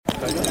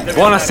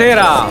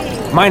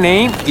Buonasera! My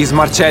name is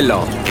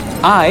Marcello.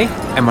 I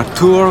am a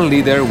tour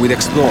leader with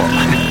Explore.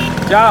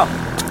 Ciao!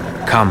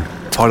 Come,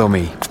 follow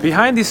me.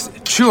 Behind this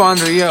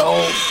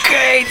 200-year-old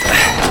gate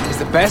is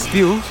the best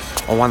view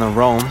of one of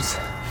Rome's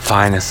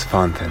finest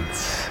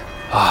fountains.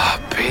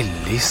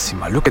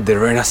 Bellissima. Look at the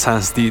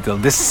Renaissance detail,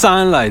 the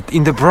sunlight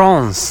in the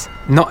bronze.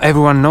 Not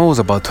everyone knows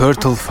about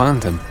Turtle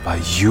Fountain,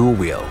 but you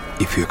will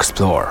if you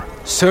explore.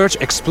 Search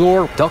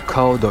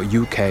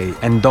explore.co.uk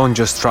and don't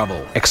just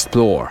travel,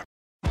 explore.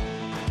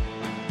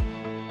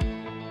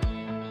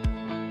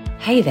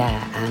 Hey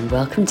there, and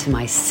welcome to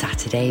my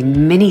Saturday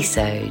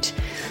Minisode.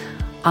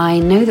 I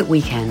know that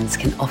weekends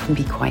can often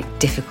be quite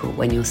difficult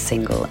when you're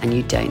single and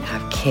you don't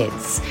have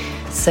kids,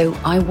 so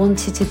I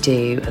wanted to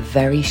do a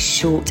very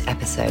short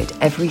episode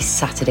every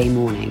Saturday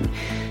morning,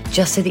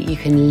 just so that you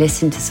can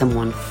listen to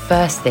someone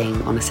first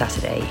thing on a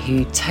Saturday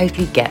who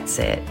totally gets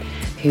it,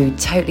 who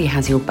totally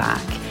has your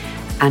back,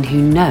 and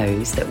who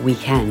knows that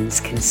weekends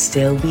can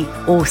still be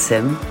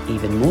awesome,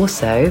 even more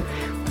so,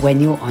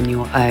 when you're on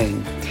your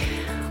own.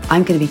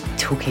 I'm going to be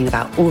talking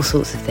about all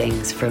sorts of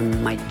things,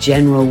 from my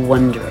general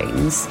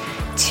wonderings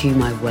to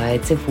my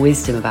words of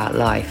wisdom about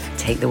life.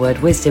 Take the word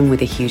wisdom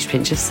with a huge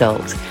pinch of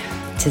salt.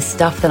 To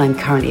stuff that I'm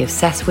currently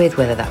obsessed with,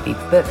 whether that be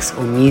books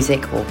or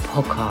music or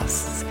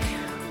podcasts.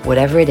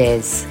 Whatever it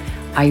is,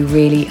 I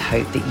really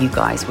hope that you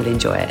guys will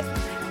enjoy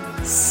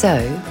it. So,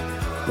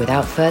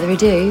 without further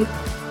ado,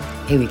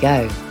 here we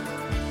go.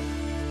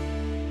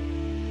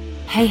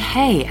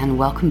 Hey, and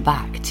welcome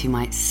back to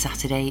my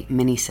Saturday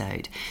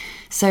Minisode.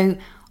 So,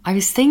 I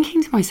was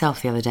thinking to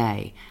myself the other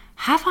day,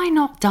 have I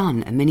not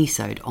done a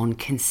minisode on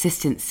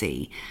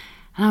consistency?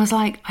 And I was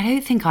like, I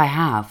don't think I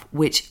have,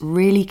 which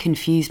really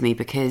confused me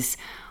because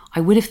I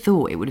would have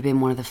thought it would have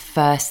been one of the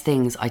first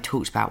things I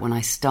talked about when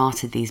I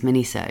started these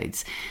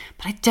minisodes,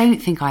 but I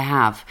don't think I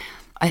have.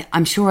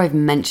 I'm sure I've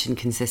mentioned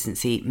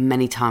consistency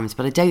many times,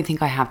 but I don't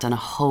think I have done a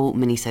whole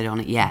minisode on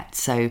it yet.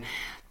 So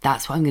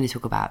that's what I'm going to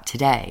talk about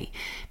today,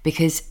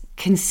 because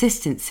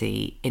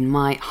consistency, in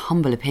my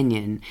humble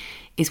opinion,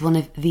 is one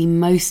of the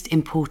most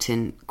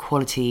important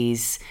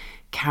qualities,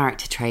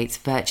 character traits,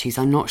 virtues,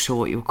 I'm not sure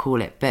what you'll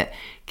call it, but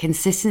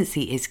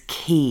consistency is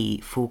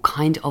key for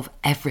kind of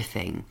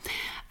everything.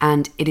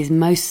 And it is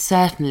most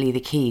certainly the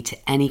key to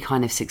any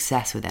kind of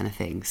success with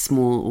anything,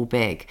 small or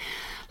big.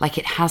 Like,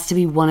 it has to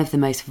be one of the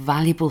most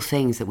valuable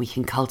things that we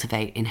can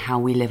cultivate in how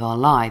we live our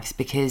lives,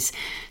 because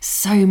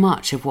so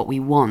much of what we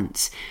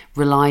want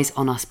relies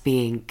on us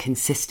being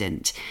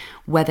consistent.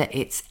 Whether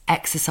it's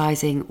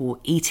exercising or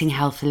eating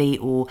healthily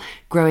or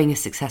growing a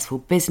successful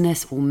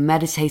business or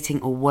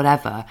meditating or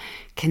whatever,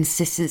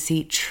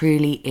 consistency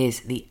truly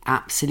is the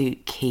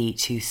absolute key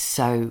to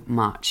so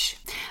much.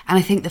 And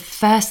I think the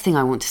first thing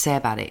I want to say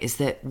about it is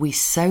that we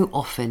so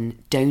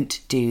often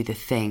don't do the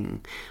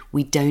thing.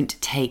 We don't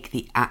take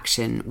the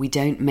action. We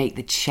don't make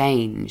the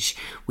change.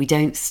 We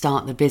don't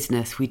start the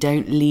business. We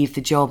don't leave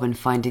the job and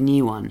find a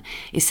new one.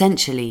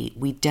 Essentially,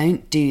 we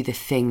don't do the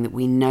thing that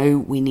we know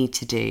we need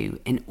to do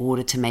in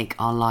order to make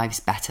our lives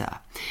better.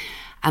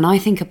 And I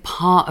think a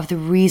part of the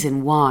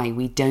reason why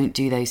we don't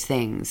do those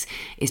things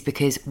is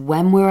because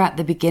when we're at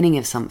the beginning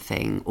of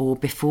something, or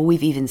before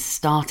we've even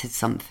started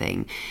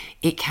something,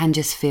 it can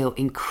just feel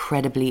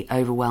incredibly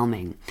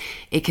overwhelming.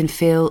 It can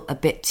feel a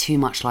bit too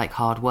much like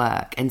hard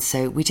work, and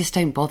so we just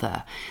don't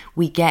bother.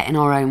 We get in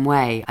our own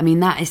way. I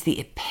mean, that is the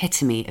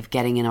epitome of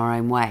getting in our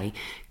own way,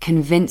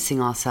 convincing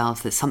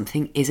ourselves that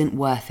something isn't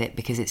worth it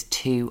because it's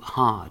too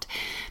hard.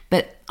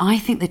 But I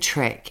think the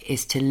trick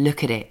is to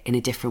look at it in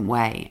a different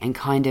way and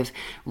kind of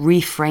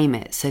reframe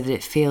it so that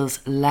it feels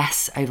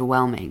less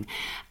overwhelming.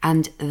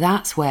 And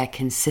that's where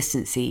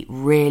consistency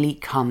really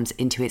comes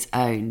into its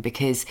own,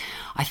 because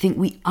I think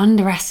we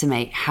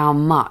underestimate how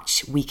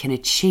much we can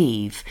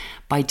achieve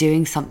by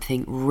doing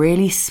something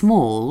really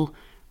small,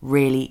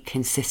 really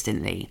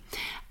consistently.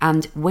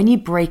 And when you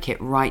break it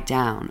right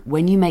down,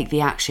 when you make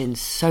the action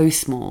so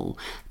small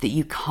that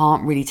you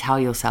can't really tell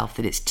yourself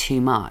that it's too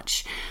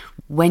much,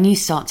 when you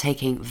start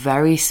taking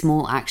very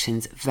small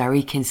actions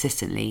very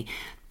consistently,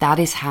 that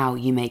is how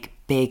you make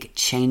big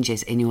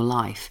changes in your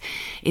life.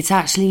 It's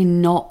actually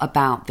not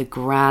about the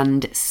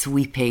grand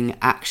sweeping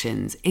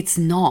actions. It's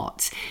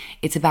not.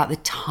 It's about the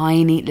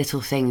tiny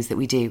little things that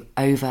we do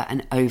over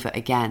and over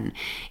again.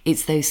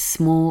 It's those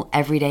small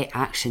everyday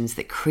actions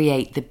that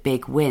create the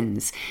big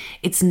wins.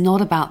 It's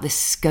not about the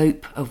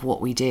scope of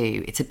what we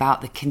do. It's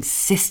about the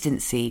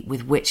consistency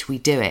with which we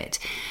do it.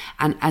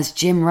 And as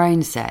Jim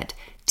Rohn said,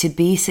 to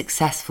be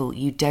successful,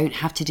 you don't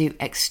have to do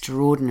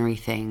extraordinary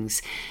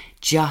things.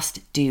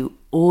 Just do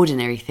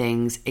ordinary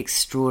things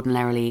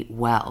extraordinarily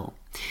well.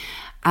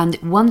 And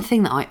one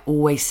thing that I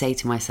always say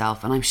to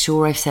myself, and I'm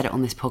sure I've said it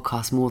on this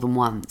podcast more than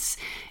once,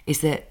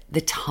 is that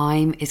the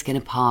time is going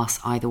to pass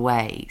either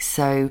way.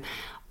 So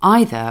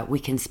either we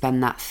can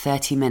spend that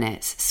 30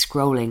 minutes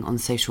scrolling on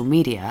social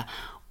media,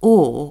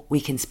 or we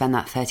can spend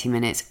that 30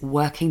 minutes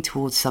working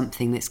towards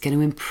something that's going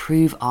to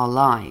improve our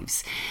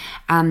lives.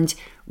 And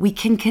we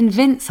can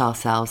convince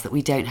ourselves that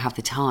we don't have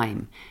the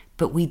time,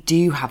 but we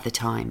do have the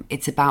time.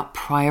 It's about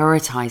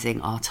prioritizing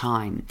our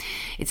time.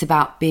 It's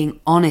about being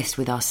honest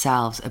with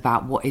ourselves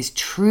about what is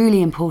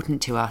truly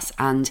important to us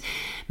and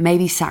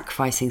maybe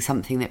sacrificing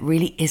something that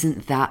really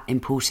isn't that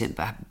important,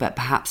 but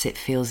perhaps it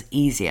feels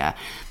easier.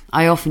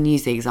 I often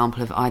use the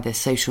example of either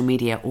social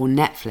media or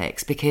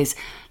Netflix because,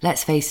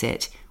 let's face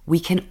it, we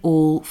can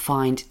all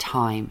find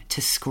time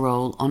to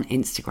scroll on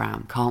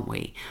Instagram, can't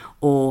we?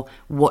 Or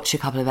watch a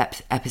couple of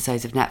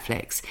episodes of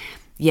Netflix.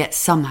 Yet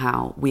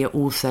somehow we are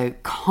also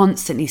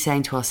constantly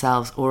saying to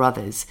ourselves or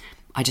others,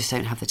 I just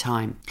don't have the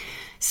time.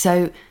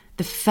 So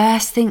the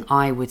first thing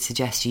I would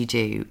suggest you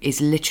do is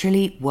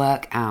literally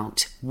work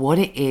out what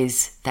it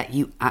is that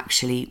you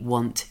actually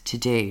want to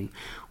do.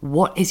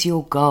 What is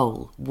your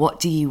goal?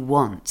 What do you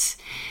want?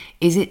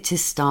 Is it to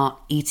start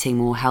eating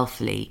more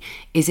healthily?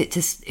 Is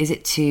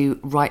it to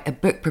write a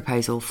book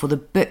proposal for the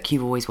book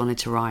you've always wanted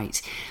to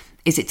write?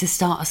 Is it to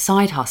start a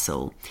side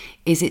hustle?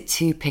 Is it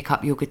to pick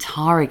up your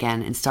guitar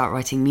again and start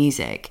writing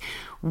music?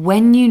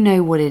 When you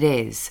know what it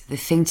is, the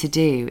thing to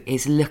do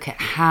is look at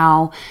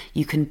how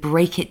you can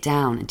break it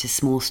down into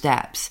small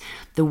steps.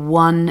 The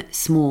one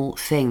small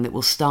thing that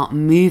will start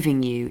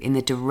moving you in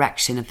the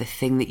direction of the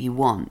thing that you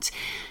want.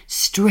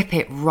 Strip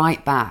it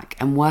right back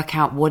and work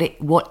out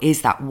what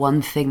is that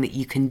one thing that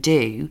you can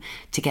do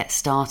to get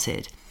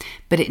started.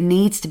 But it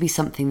needs to be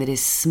something that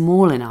is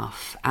small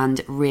enough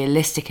and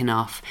realistic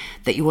enough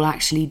that you will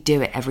actually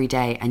do it every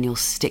day and you'll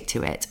stick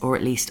to it, or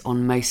at least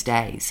on most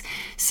days.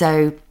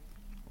 So,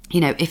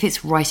 if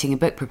it's writing a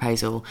book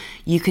proposal,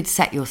 you could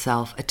set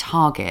yourself a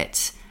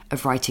target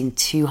of writing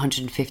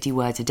 250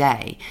 words a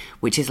day,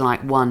 which is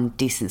like one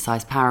decent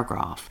sized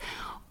paragraph,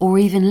 or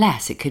even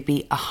less. It could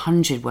be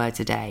 100 words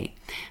a day,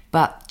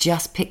 but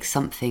just pick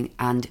something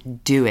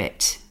and do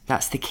it.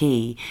 That's the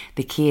key.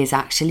 The key is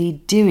actually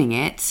doing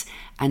it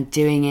and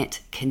doing it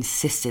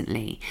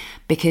consistently,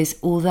 because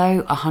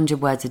although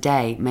 100 words a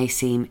day may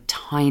seem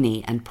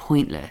tiny and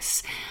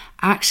pointless,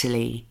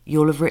 actually,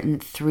 you'll have written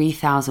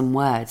 3,000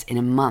 words in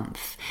a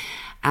month.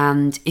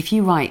 And if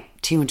you write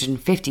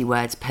 250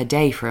 words per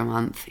day for a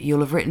month, you'll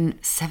have written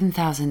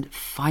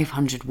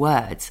 7,500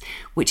 words,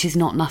 which is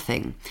not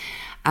nothing.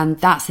 And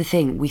that's the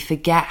thing, we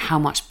forget how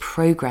much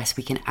progress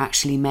we can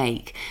actually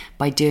make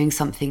by doing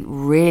something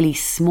really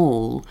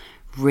small,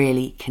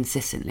 really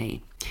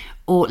consistently.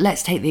 Or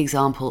let's take the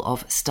example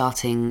of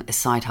starting a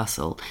side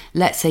hustle.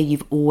 Let's say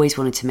you've always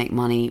wanted to make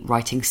money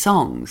writing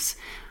songs.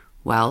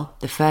 Well,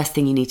 the first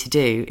thing you need to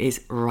do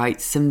is write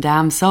some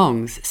damn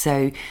songs.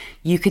 So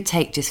you could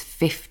take just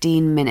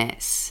 15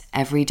 minutes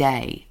every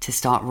day to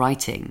start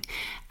writing.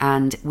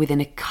 And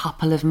within a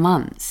couple of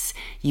months,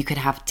 you could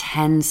have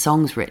 10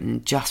 songs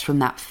written just from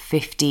that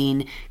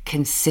 15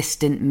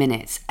 consistent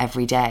minutes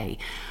every day,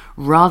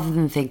 rather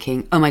than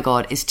thinking, oh my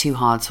God, it's too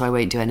hard, so I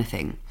won't do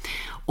anything.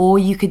 Or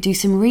you could do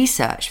some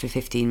research for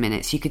 15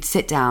 minutes. You could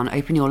sit down,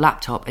 open your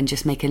laptop and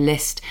just make a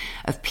list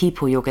of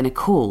people you're going to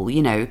call,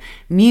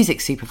 music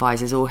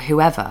supervisors or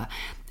whoever.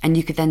 And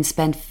you could then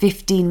spend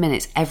 15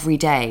 minutes every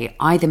day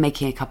either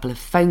making a couple of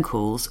phone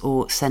calls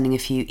or sending a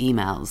few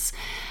emails.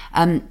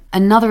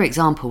 Another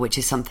example, which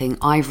is something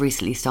I've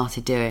recently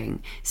started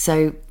doing.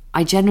 So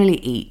I generally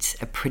eat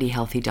a pretty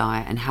healthy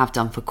diet and have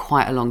done for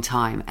quite a long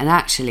time. And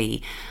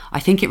actually,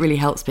 I think it really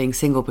helps being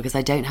single because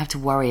I don't have to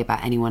worry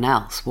about anyone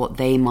else, what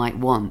they might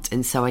want.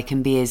 And so I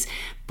can be as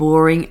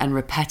boring and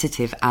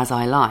repetitive as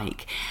I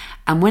like.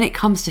 And when it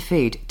comes to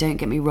food, don't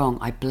get me wrong,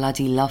 I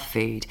bloody love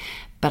food.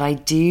 But I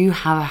do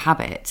have a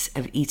habit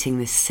of eating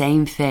the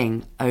same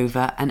thing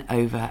over and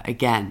over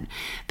again.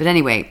 But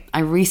anyway, I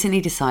recently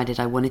decided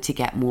I wanted to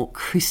get more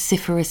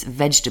cruciferous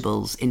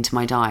vegetables into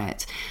my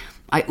diet.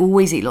 I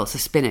always eat lots of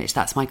spinach.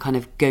 That's my kind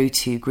of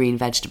go-to green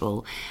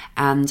vegetable.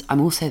 And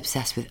I'm also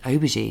obsessed with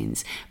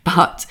aubergines.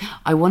 But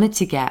I wanted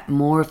to get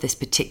more of this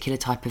particular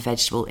type of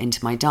vegetable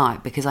into my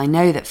diet because I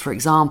know that, for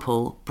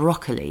example,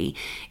 broccoli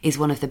is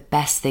one of the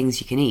best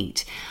things you can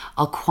eat.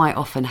 I'll quite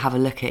often have a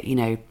look at,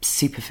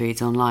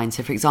 superfoods online.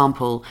 So, for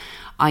example,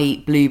 I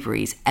eat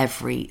blueberries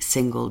every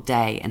single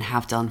day and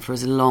have done for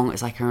as long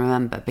as I can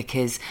remember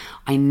because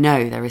I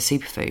know they're a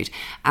superfood.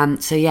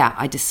 And so,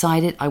 I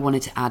decided I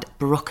wanted to add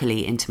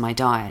broccoli into my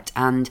diet.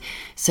 And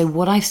so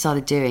what I've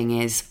started doing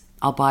is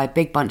I'll buy a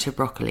big bunch of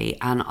broccoli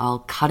and I'll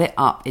cut it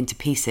up into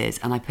pieces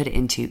and I put it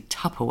into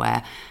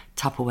Tupperware.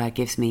 Tupperware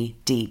gives me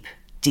deep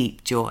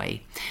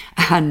joy.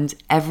 And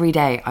every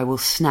day I will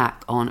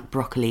snack on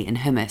broccoli and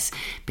hummus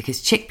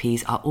because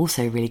chickpeas are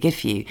also really good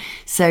for you.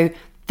 So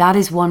that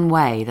is one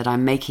way that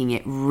I'm making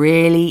it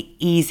really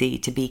easy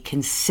to be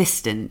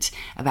consistent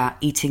about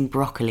eating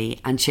broccoli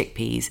and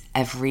chickpeas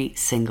every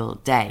single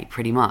day,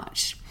 pretty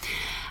much.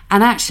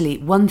 And actually,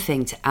 one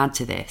thing to add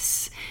to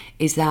this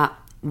is that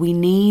we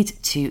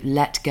need to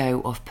let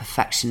go of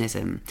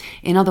perfectionism.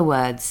 In other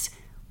words,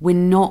 we're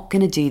not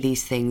going to do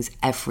these things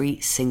every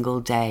single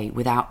day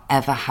without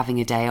ever having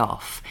a day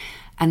off.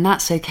 And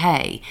that's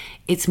okay.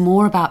 It's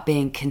more about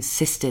being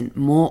consistent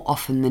more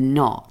often than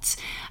not.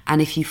 And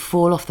if you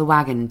fall off the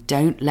wagon,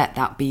 don't let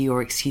that be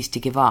your excuse to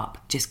give up.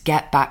 Just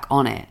get back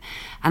on it.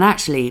 And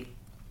actually,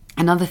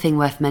 Another thing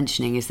worth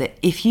mentioning is that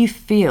if you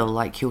feel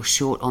like you're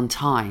short on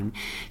time,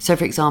 so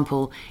for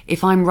example,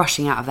 if I'm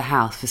rushing out of the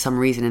house for some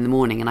reason in the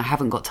morning and I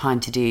haven't got time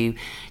to do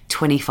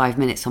 25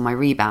 minutes on my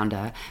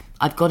rebounder,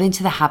 I've got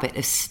into the habit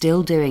of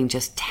still doing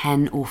just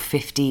 10 or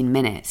 15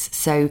 minutes.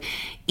 So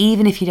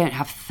even if you don't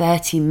have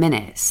 30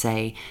 minutes,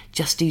 say,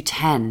 just do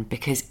 10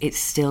 because it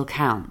still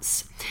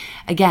counts.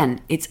 Again,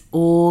 it's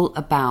all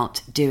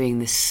about doing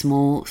the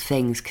small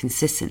things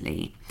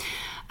consistently.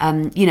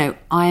 I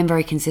am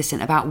very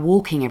consistent about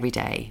walking every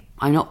day.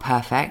 I'm not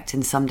perfect,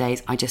 and some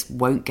days I just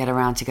won't get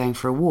around to going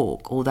for a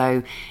walk,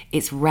 although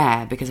it's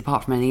rare because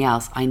apart from anything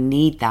else, I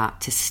need that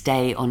to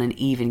stay on an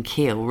even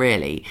keel,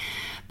 really.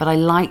 But I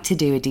like to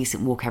do a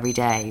decent walk every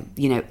day,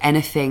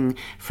 anything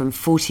from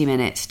 40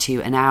 minutes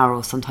to an hour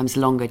or sometimes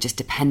longer, just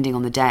depending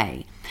on the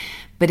day.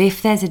 But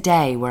if there's a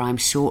day where I'm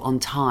short on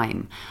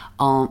time,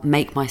 I'll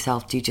make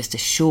myself do just a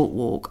short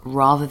walk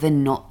rather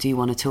than not do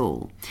one at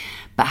all.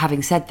 But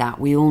having said that,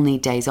 we all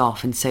need days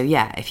off. And so,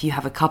 if you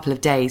have a couple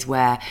of days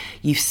where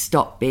you've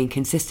stopped being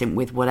consistent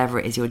with whatever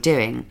it is you're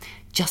doing,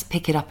 just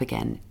pick it up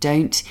again.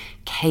 Don't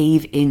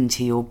cave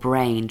into your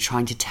brain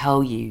trying to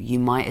tell you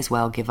might as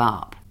well give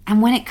up.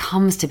 And when it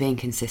comes to being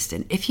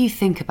consistent, if you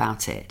think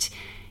about it,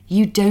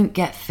 you don't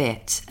get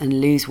fit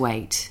and lose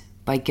weight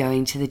by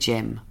going to the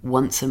gym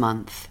once a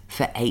month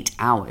for 8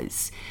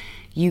 hours.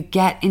 You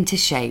get into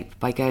shape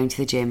by going to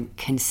the gym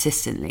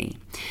consistently.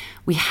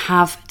 We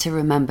have to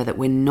remember that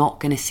we're not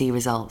going to see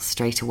results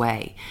straight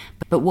away.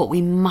 But what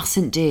we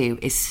mustn't do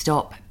is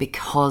stop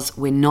because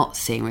we're not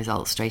seeing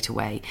results straight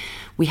away.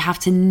 We have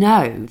to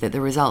know that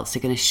the results are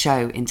going to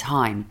show in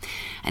time.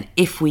 And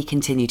if we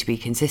continue to be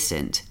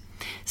consistent,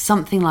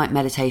 something like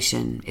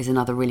meditation is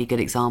another really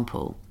good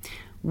example.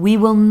 We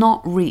will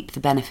not reap the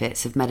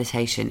benefits of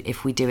meditation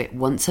if we do it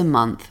once a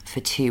month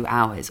for 2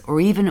 hours or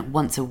even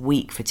once a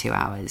week for 2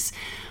 hours.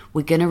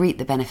 We're going to reap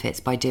the benefits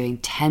by doing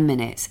 10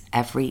 minutes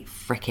every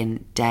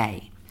frickin'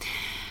 day.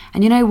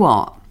 And you know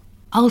what?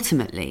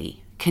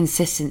 Ultimately,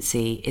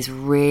 consistency is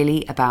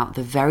really about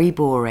the very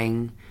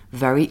boring,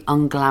 very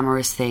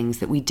unglamorous things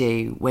that we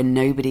do when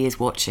nobody is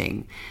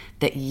watching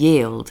that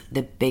yield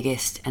the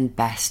biggest and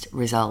best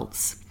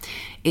results.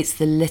 It's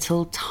the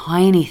little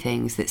tiny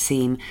things that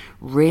seem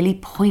really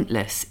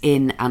pointless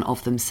in and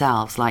of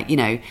themselves, like,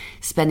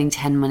 spending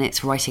 10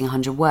 minutes writing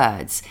 100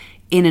 words.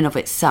 In and of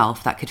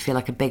itself, that could feel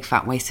like a big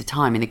fat waste of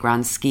time in the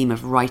grand scheme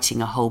of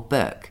writing a whole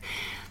book.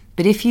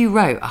 But if you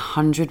wrote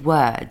 100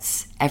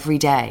 words every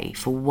day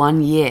for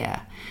 1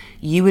 year,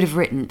 you would have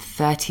written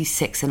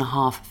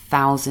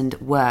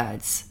 36,500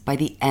 words by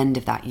the end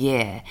of that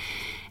year.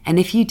 And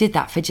if you did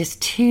that for just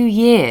 2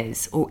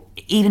 years or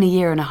even a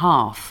year and a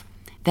half,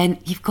 then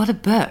you've got a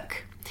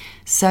book.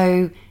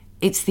 So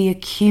it's the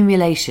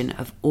accumulation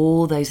of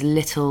all those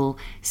little,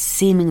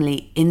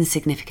 seemingly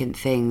insignificant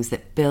things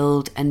that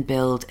build and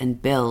build and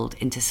build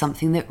into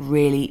something that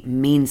really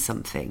means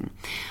something.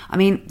 I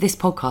mean, this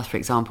podcast, for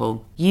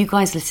example, you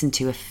guys listen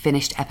to a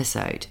finished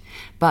episode,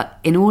 but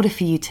in order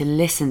for you to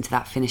listen to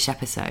that finished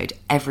episode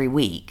every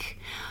week,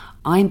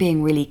 I'm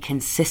being really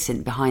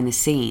consistent behind the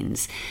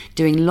scenes,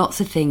 doing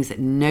lots of things that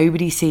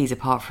nobody sees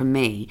apart from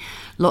me.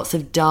 Lots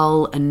of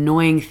dull,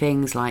 annoying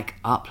things like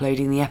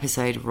uploading the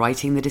episode,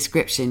 writing the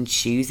description,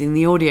 choosing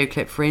the audio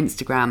clip for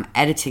Instagram,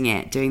 editing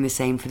it, doing the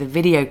same for the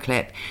video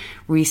clip,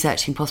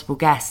 researching possible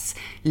guests,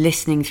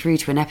 listening through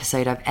to an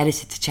episode I've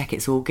edited to check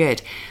it's all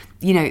good.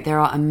 There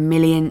are a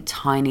million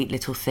tiny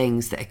little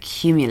things that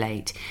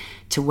accumulate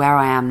to where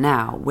I am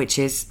now, which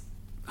is,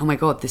 oh my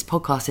God, this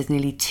podcast is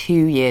nearly 2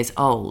 years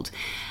old.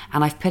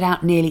 And I've put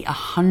out nearly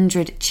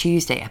 100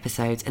 Tuesday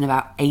episodes and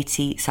about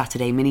 80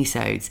 Saturday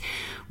minisodes,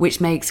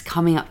 which makes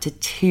coming up to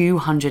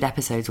 200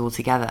 episodes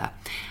altogether.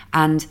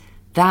 And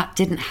that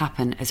didn't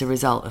happen as a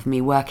result of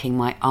me working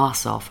my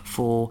arse off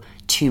for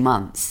 2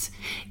 months.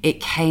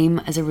 It came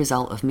as a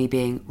result of me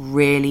being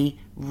really,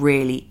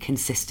 really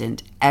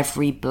consistent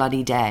every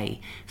bloody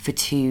day for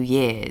 2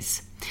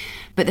 years.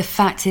 But the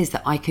fact is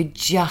that I could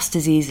just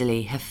as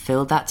easily have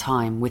filled that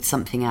time with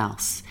something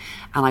else,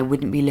 and I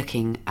wouldn't be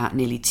looking at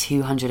nearly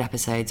 200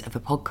 episodes of a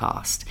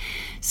podcast.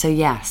 So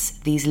yes,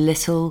 these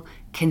little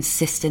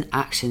consistent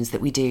actions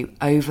that we do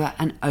over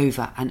and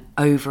over and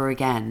over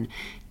again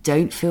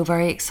don't feel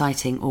very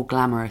exciting or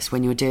glamorous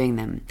when you're doing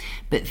them,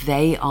 but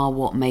they are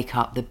what make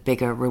up the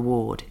bigger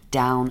reward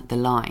down the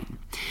line.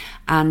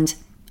 And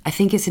I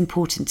think it's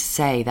important to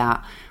say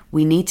that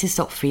we need to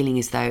stop feeling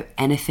as though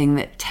anything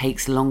that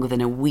takes longer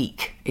than a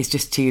week is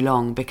just too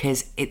long,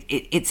 because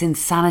it's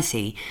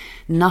insanity.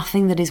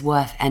 Nothing that is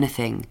worth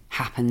anything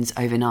happens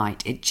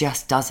overnight. It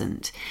just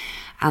doesn't.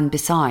 And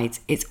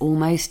besides, it's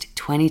almost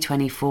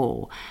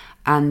 2024.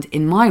 And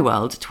in my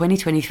world,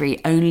 2023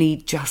 only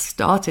just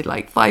started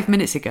like 5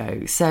 minutes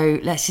ago. So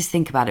let's just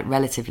think about it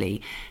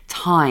relatively.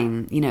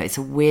 Time, it's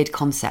a weird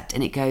concept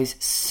and it goes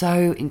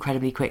so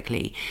incredibly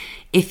quickly.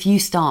 If you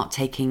start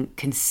taking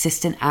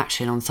consistent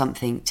action on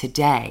something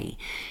today,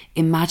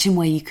 imagine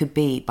where you could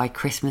be by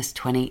Christmas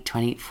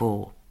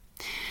 2024.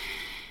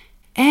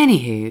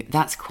 Anywho,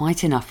 that's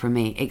quite enough from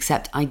me,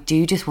 except I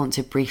do just want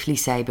to briefly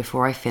say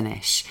before I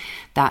finish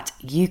that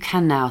you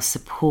can now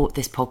support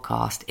this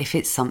podcast if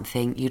it's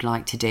something you'd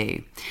like to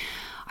do.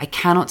 I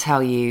cannot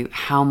tell you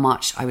how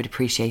much I would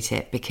appreciate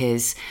it,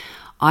 because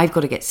I've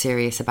got to get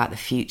serious about the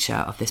future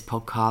of this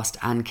podcast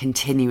and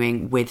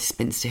continuing with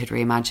Spinsterhood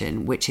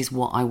Reimagined, which is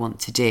what I want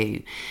to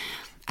do.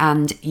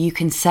 And you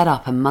can set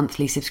up a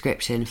monthly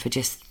subscription for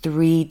just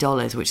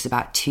 $3, which is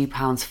about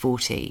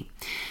 £2.40.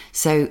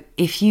 So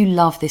if you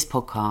love this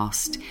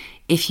podcast,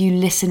 if you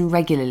listen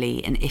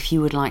regularly, and if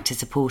you would like to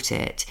support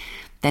it,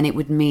 then it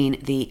would mean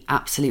the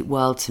absolute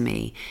world to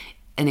me.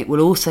 And it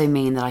will also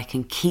mean that I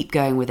can keep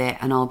going with it,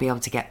 and I'll be able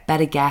to get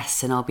better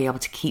guests, and I'll be able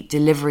to keep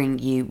delivering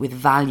you with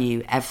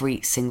value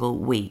every single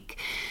week.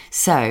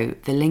 So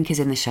the link is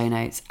in the show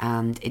notes,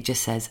 and it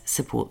just says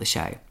support the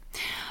show.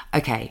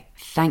 Okay,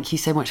 thank you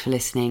so much for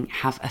listening.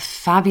 Have a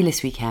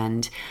fabulous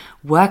weekend.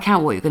 Work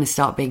out what you're going to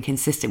start being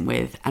consistent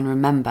with, and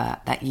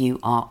remember that you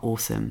are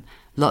awesome.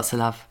 Lots of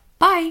love.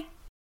 Bye.